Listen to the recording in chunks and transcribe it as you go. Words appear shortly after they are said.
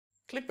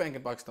Clickbank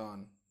in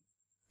Pakistan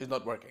is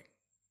not working.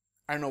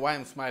 I don't know why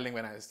I'm smiling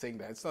when I was saying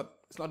that. It's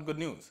not good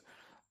news.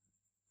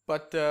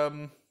 But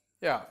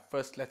yeah,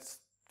 first let's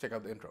check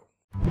out the intro.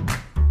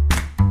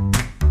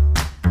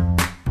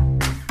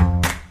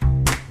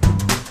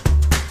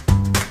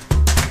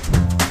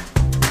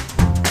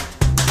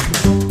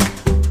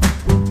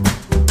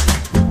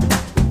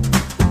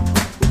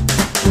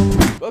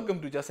 Welcome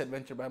to Just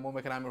Adventure by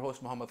Momekh, and I'm your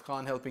host Muhammad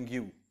Khan, helping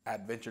you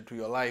adventure to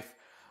your life.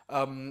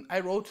 I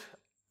wrote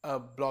a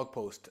blog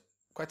post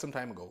quite some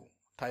time ago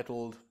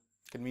titled,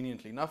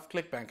 conveniently enough,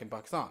 Clickbank in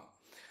Pakistan.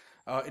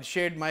 It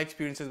shared my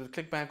experiences with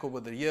Clickbank over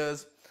the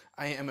years.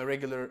 I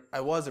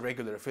was a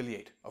regular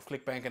affiliate of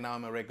Clickbank, and now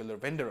I'm a regular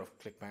vendor of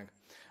Clickbank.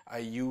 I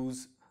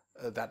use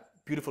that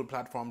beautiful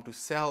platform to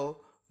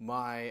sell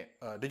my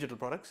digital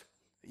products,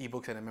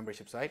 ebooks, and a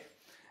membership site,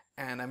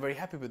 and I'm very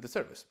happy with the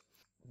service.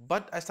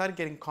 But I started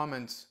getting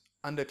comments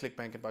under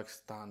Clickbank in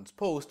Pakistan's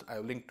post.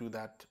 I'll link to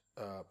that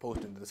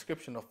post in the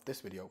description of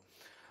this video.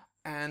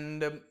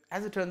 And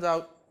as it turns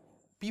out,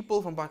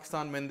 people from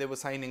Pakistan, when they were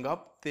signing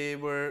up, they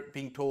were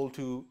being told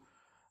to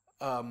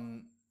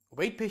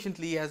wait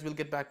patiently as we'll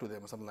get back to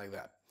them or something like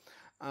that.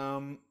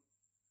 And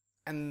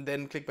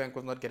then Clickbank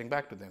was not getting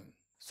back to them.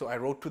 So I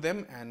wrote to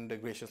them, and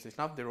graciously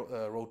enough, they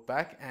wrote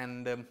back.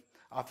 And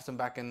after some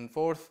back and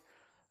forth,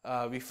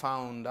 we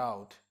found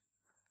out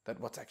that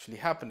what's actually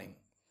happening.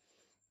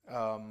 They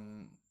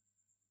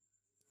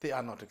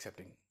are not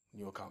accepting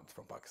new accounts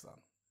from Pakistan.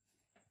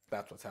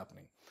 That's what's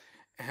happening.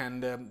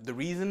 And the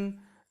reason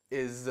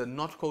is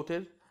not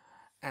quoted,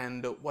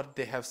 and what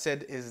they have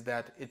said is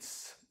that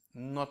it's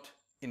not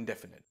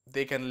indefinite.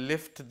 They can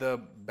lift the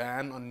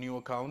ban on new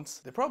accounts.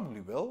 They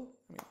probably will.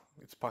 I mean,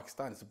 it's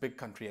Pakistan, it's a big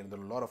country, and there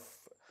are a lot of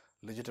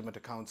legitimate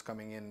accounts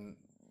coming in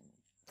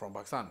from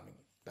Pakistan. I mean,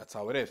 that's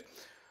how it is.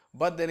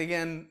 But then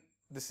again,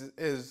 this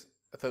is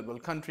a third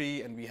world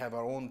country, and we have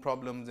our own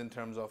problems in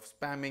terms of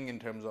spamming, in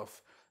terms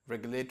of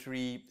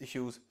regulatory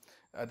issues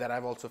that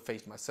I've also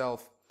faced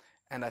myself.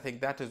 And I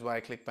think that is why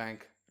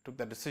Clickbank took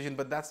that decision,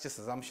 but that's just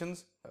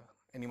assumptions.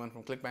 Anyone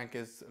from Clickbank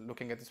is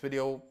looking at this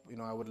video,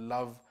 I would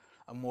love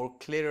a more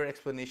clearer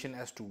explanation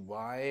as to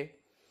why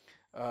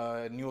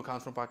new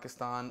accounts from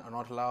Pakistan are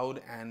not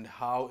allowed, and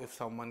how, if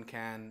someone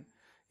can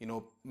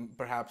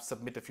perhaps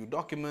submit a few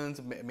documents,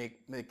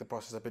 make the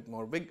process a bit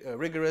more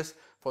rigorous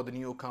for the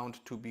new account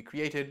to be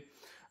created.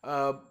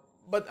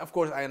 But of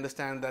course, I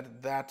understand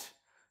that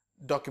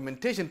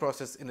documentation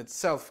process in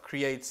itself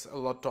creates a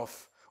lot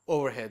of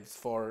overheads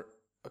for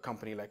a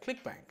company like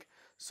Clickbank.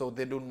 So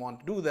they don't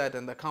want to do that,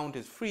 and the account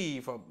is free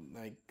for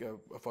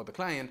the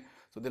client.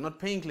 So they're not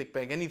paying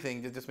Clickbank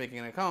anything, they're just making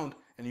an account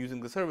and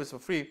using the service for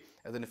free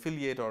as an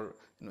affiliate, or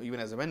even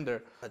as a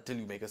vendor, until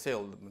you make a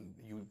sale.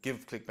 You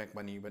give Clickbank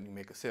money when you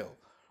make a sale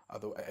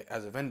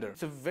as a vendor.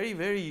 It's a very,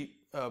 very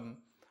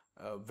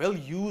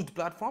well-used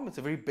platform. It's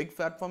a very big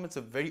platform. It's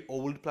a very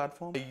old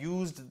platform. I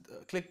used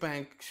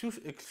Clickbank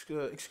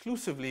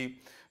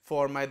exclusively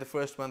for the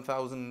first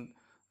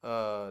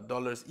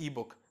 $1,000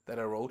 ebook that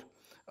I wrote.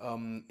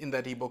 In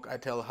that ebook, I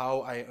tell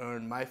how I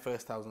earned my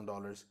first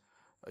 $1,000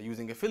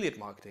 using affiliate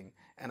marketing,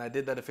 and I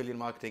did that affiliate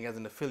marketing as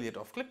an affiliate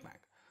of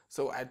Clickbank.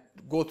 So I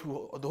go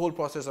through the whole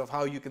process of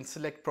how you can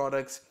select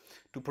products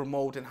to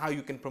promote, and how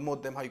you can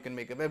promote them, how you can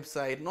make a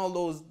website, and all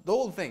those, the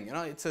whole thing.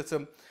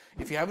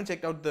 If you haven't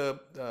checked out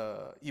the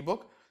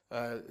ebook,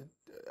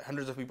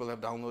 hundreds of people have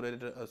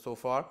downloaded it so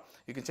far.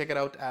 You can check it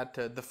out at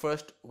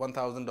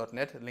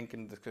thefirst1000.net, link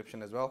in the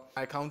description as well.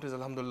 My account is,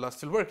 alhamdulillah,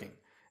 still working,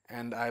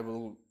 and I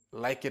will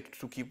like it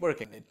to keep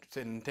working. It's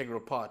an integral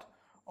part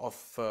of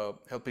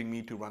helping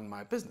me to run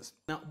my business.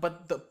 Now,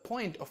 but the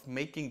point of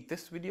making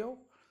this video,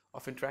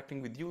 of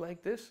interacting with you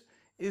like this,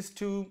 is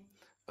to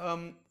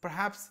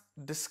perhaps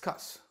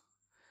discuss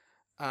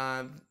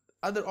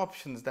other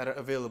options that are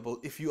available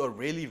if you are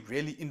really,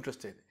 really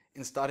interested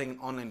in starting an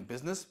online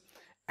business,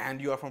 and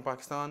you are from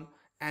Pakistan,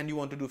 and you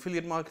want to do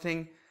affiliate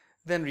marketing.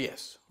 Then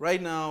yes,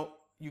 right now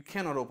you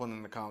cannot open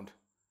an account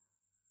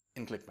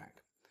in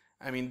Clickbank.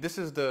 I mean, this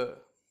is the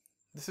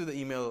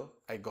email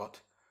I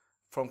got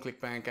from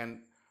Clickbank,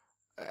 and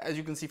as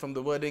you can see from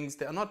the wordings,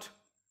 they are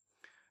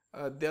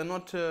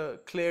not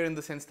clear in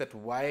the sense that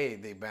why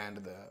they banned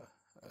the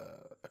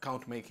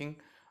account making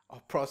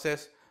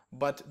process,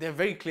 but they're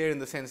very clear in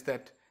the sense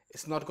that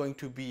it's not going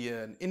to be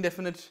an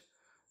indefinite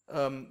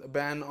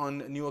ban on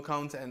new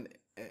accounts, and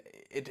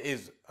it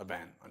is a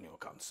ban on new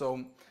accounts.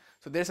 So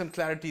there's some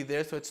clarity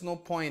there. So it's no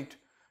point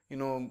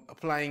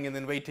applying and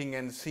then waiting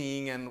and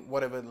seeing and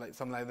whatever,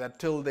 something like that,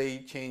 till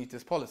they change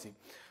this policy.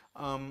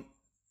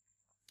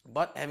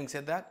 But having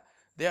said that,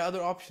 there are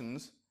other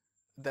options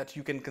that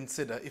you can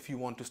consider if you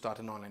want to start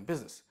an online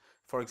business.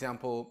 For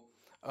example,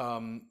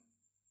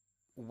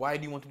 why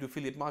do you want to do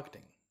affiliate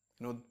marketing?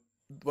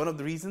 One of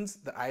the reasons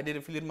that I did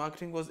affiliate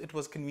marketing was it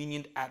was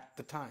convenient at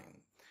the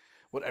time.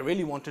 What I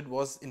really wanted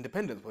was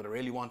independence. What I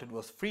really wanted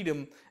was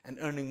freedom and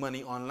earning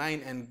money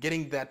online and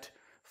getting that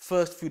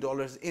first few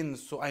dollars in,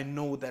 so I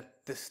know that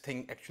this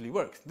thing actually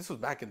works. This was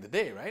back in the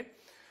day, right?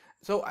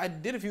 So I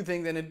did a few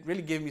things, and it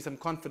really gave me some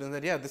confidence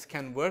that, yeah, this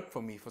can work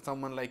for me, for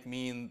someone like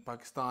me in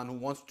Pakistan who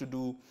wants to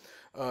do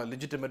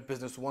legitimate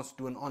business, who wants to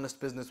do an honest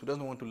business, who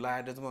doesn't want to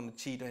lie, doesn't want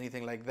to cheat or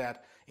anything like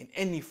that in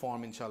any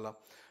form, inshallah.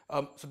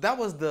 So that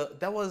was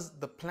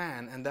the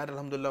plan, and that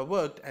alhamdulillah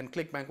worked, and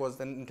Clickbank was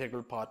an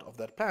integral part of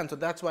that plan. So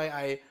that's why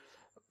I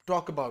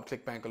talk about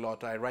Clickbank a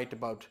lot. I write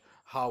about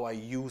how I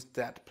used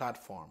that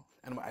platform,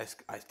 and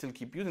I still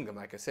keep using them.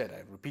 Like I said,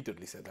 I've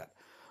repeatedly said that.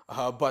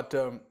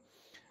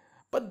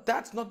 But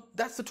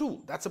that's a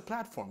tool, that's a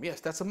platform, yes,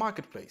 that's a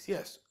marketplace,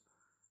 yes.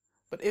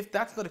 But if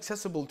that's not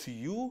accessible to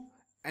you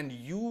and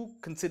you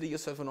consider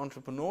yourself an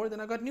entrepreneur, then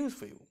I got news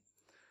for you.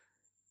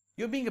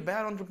 You're being a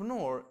bad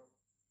entrepreneur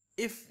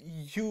if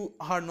you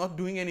are not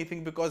doing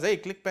anything because, hey,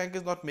 Clickbank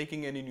is not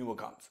making any new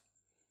accounts.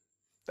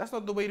 That's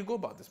not the way to go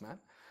about this, man.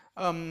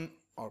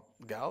 Or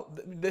gal.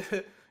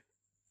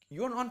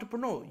 You're an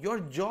entrepreneur.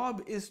 Your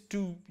job is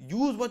to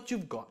use what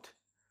you've got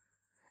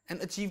and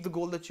achieve the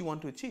goal that you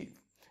want to achieve.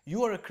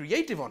 You are a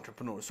creative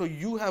entrepreneur, so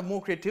you have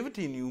more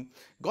creativity in you.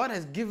 God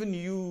has given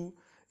you,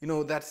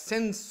 that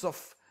sense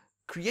of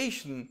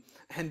creation,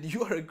 and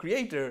you are a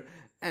creator,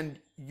 and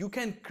you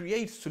can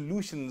create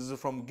solutions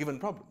from given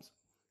problems,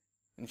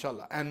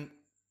 inshallah. And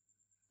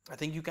I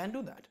think you can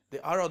do that.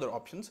 There are other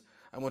options.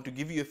 I want to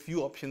give you a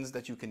few options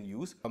that you can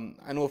use.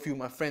 I know a few of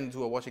my friends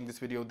who are watching this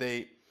video,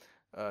 they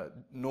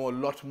know a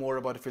lot more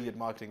about affiliate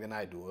marketing than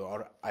I do,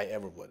 or I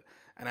ever would.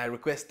 And I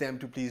request them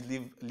to please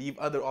leave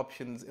other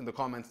options in the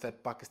comments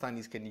that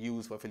Pakistanis can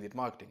use for affiliate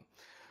marketing.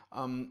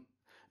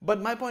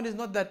 But my point is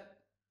not that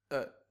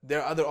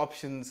there are other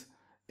options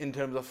in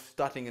terms of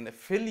starting an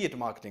affiliate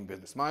marketing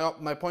business.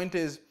 My point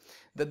is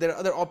that there are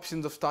other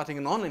options of starting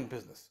an online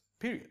business,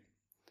 period.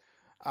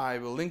 I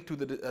will link to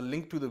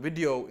the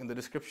video in the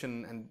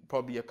description, and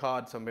probably a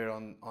card somewhere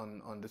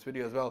on this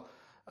video as well,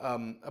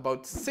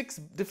 about 6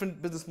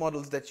 different business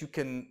models that you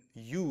can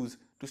use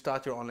to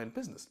start your online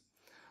business.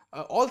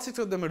 All 6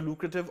 of them are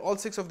lucrative. All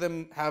 6 of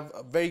them have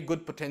a very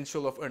good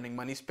potential of earning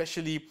money,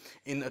 especially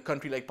in a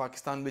country like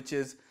Pakistan, which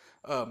is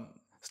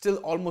still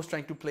almost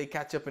trying to play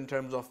catch up in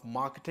terms of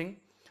marketing.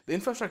 The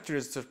infrastructure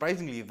is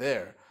surprisingly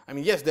there. I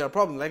mean, yes, there are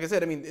problems. Like I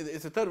said, I mean,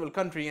 it's a third world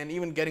country, and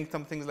even getting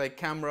some things like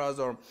cameras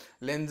or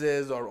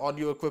lenses or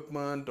audio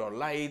equipment or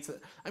lights,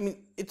 I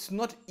mean, it's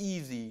not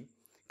easy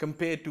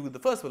compared to the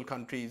first world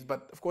countries.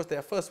 But of course, they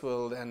are first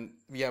world, and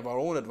we have our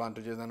own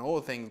advantages and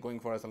all things going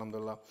for us,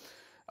 alhamdulillah.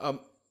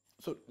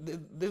 So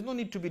there's no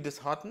need to be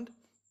disheartened,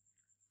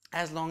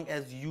 as long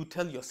as you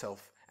tell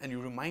yourself and you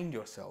remind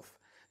yourself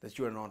that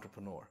you're an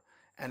entrepreneur.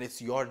 And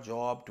it's your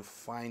job to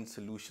find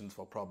solutions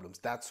for problems.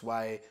 That's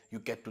why you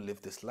get to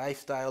live this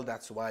lifestyle.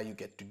 That's why you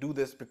get to do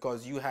this,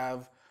 because you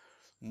have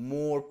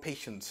more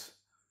patience,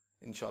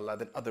 inshallah,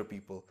 than other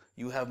people.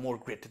 You have more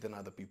grit than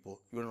other people.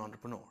 You're an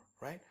entrepreneur,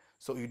 right?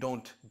 So you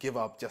don't give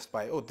up just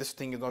by, oh, this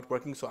thing is not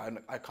working, so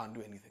I can't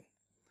do anything.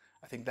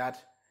 I think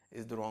that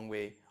is the wrong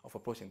way of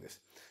approaching this.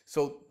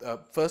 So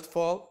first of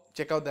all,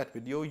 check out that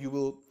video. You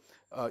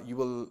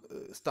will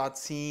start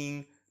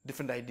seeing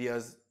different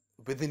ideas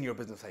within your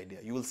business idea.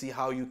 You will see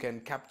how you can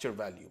capture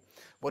value.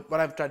 What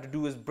I've tried to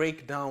do is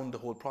break down the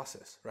whole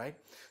process, right?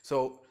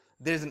 So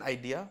there's an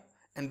idea,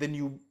 and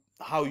then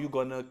how you're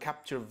gonna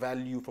capture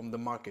value from the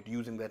market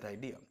using that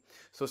idea.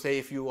 So say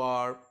if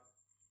you're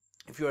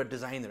a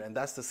designer and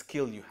that's the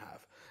skill you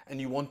have,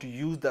 and you want to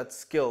use that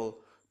skill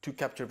to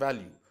capture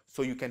value,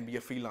 so you can be a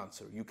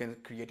freelancer, you can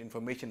create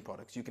information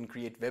products, you can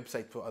create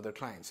websites for other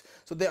clients.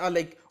 So there are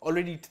like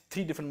already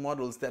 3 different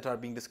models that are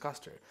being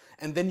discussed here.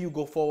 And then you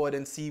go forward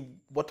and see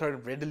what are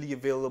readily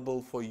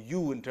available for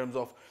you in terms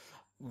of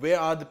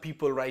where are the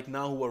people right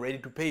now who are ready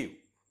to pay you.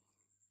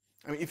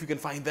 I mean, if you can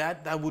find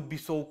that, that would be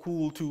so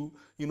cool to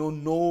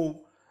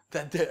know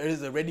that there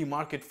is a ready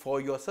market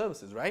for your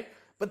services, right?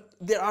 But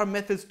there are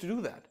methods to do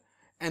that.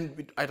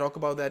 And I talk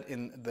about that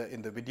in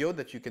the video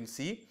that you can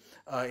see.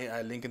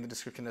 I link in the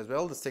description as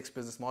well, the 6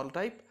 business model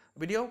type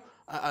video.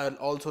 I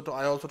also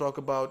talk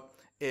about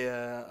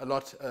a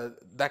lot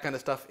that kind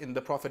of stuff in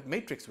the Profit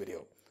Matrix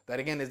video. That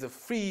again is a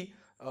free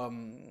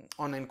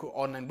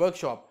online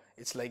workshop.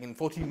 It's like in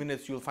 14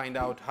 minutes you'll find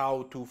out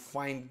how to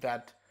find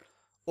that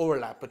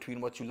overlap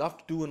between what you love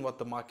to do and what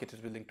the market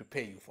is willing to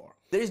pay you for.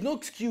 There is no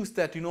excuse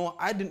that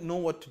I didn't know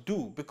what to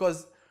do,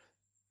 because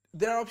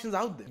there are options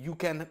out there. You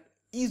can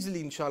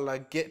easily, inshallah,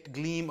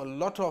 glean a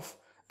lot of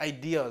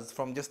ideas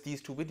from just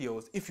these 2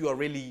 videos if you are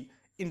really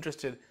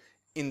interested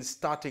in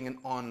starting an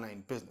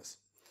online business.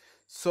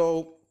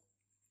 So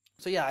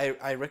yeah,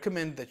 I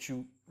recommend that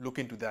you look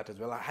into that as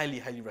well. I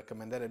highly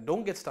recommend that, and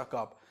don't get stuck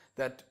up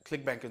that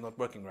Clickbank is not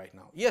working right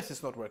now. Yes,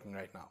 it's not working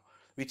right now.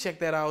 We checked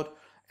that out,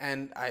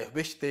 and I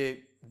wish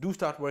they do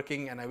start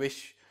working, and I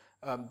wish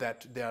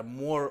that there are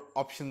more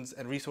options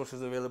and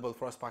resources available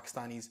for us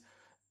Pakistanis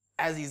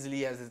as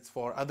easily as it's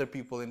for other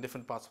people in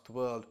different parts of the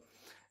world.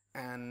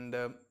 And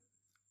there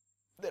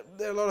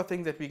are a lot of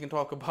things that we can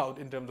talk about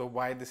in terms of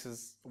why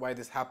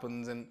this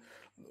happens, and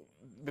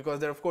because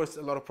there are of course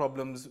a lot of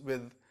problems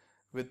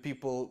with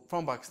people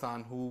from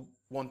Pakistan who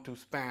want to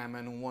spam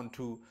and who want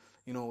to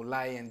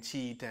lie and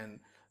cheat and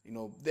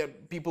There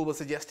people were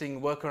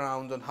suggesting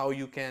workarounds on how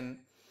you can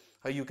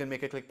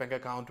make a Clickbank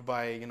account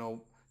by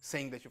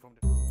saying that you're from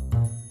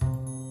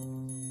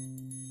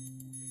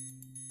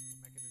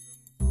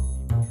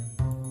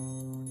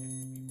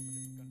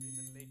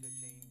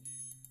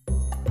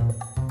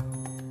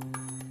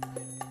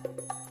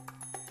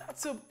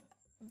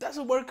that's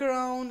a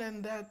workaround,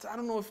 and that I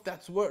don't know if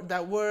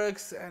that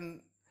works, and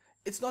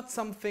it's not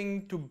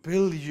something to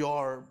build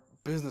your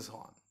business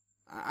on.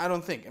 I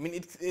don't think. I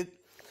mean,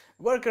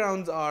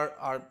 workarounds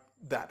are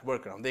that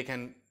workaround. They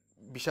can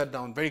be shut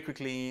down very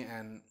quickly,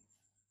 and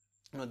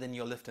then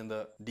you're left in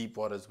the deep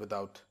waters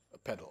without a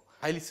pedal.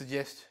 I highly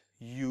suggest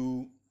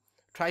you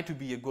try to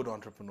be a good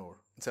entrepreneur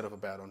instead of a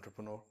bad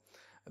entrepreneur.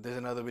 There's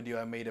another video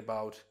I made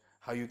about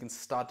how you can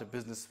start a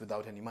business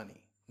without any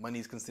money. Money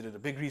is considered a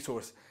big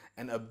resource,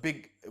 and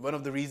one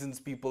of the reasons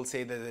people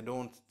say that they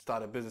don't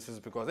start a business is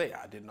because, hey,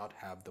 I did not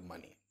have the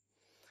money.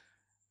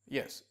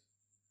 Yes,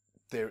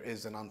 there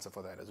is an answer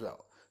for that as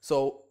well.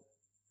 So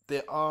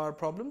there are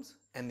problems,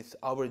 and it's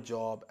our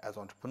job as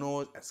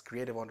entrepreneurs, as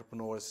creative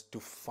entrepreneurs,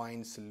 to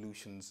find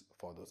solutions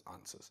for those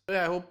answers.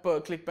 I hope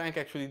Clickbank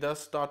actually does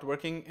start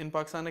working in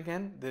Pakistan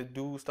again. They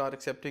do start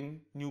accepting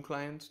new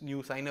clients,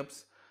 new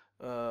signups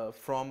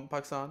from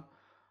Pakistan.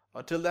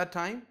 Till that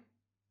time,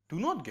 do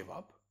not give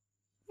up.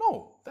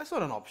 No, that's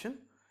not an option.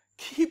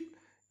 Keep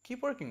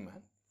working,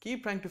 man.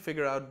 Keep trying to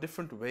figure out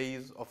different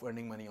ways of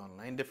earning money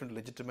online, different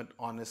legitimate,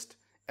 honest,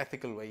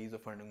 ethical ways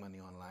of earning money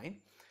online.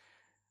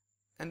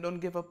 And don't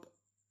give up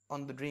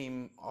on the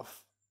dream of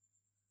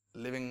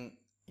living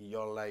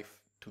your life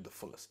to the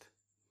fullest.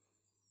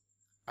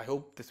 I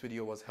hope this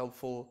video was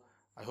helpful.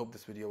 I hope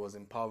this video was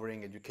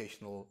empowering,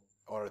 educational,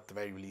 or at the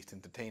very least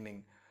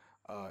entertaining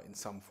in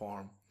some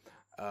form.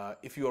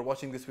 If you are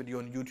watching this video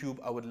on YouTube,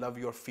 I would love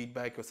your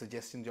feedback, your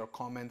suggestions, your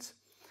comments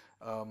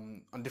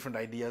on different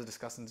ideas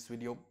discussed in this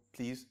video.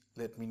 Please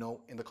let me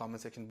know in the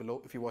comment section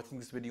below. If you're watching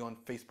this video on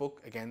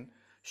Facebook, again,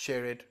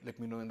 share it.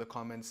 Let me know in the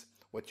comments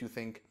what you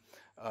think,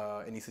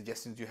 any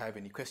suggestions you have,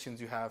 any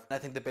questions you have. I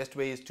think the best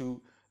way is to,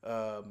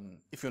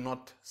 if you're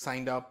not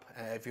signed up,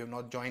 if you've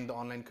not joined the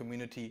online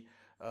community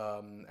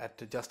at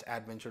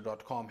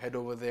justadventure.com, head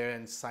over there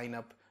and sign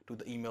up to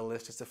the email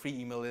list. It's a free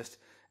email list,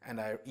 and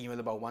I email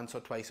about once or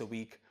twice a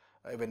week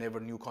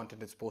whenever new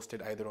content is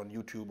posted, either on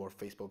YouTube or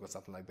Facebook or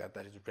something like that,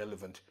 that is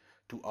relevant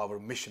to our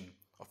mission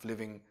of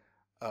living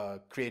a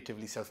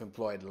creatively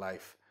self-employed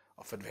life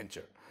of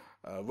adventure.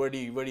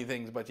 Wordy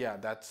things, but yeah,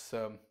 that's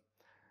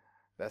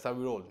how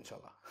we roll,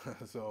 inshallah.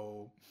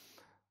 So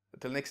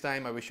until next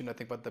time, I wish you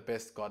nothing but the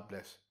best. God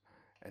bless,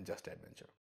 and just adventure.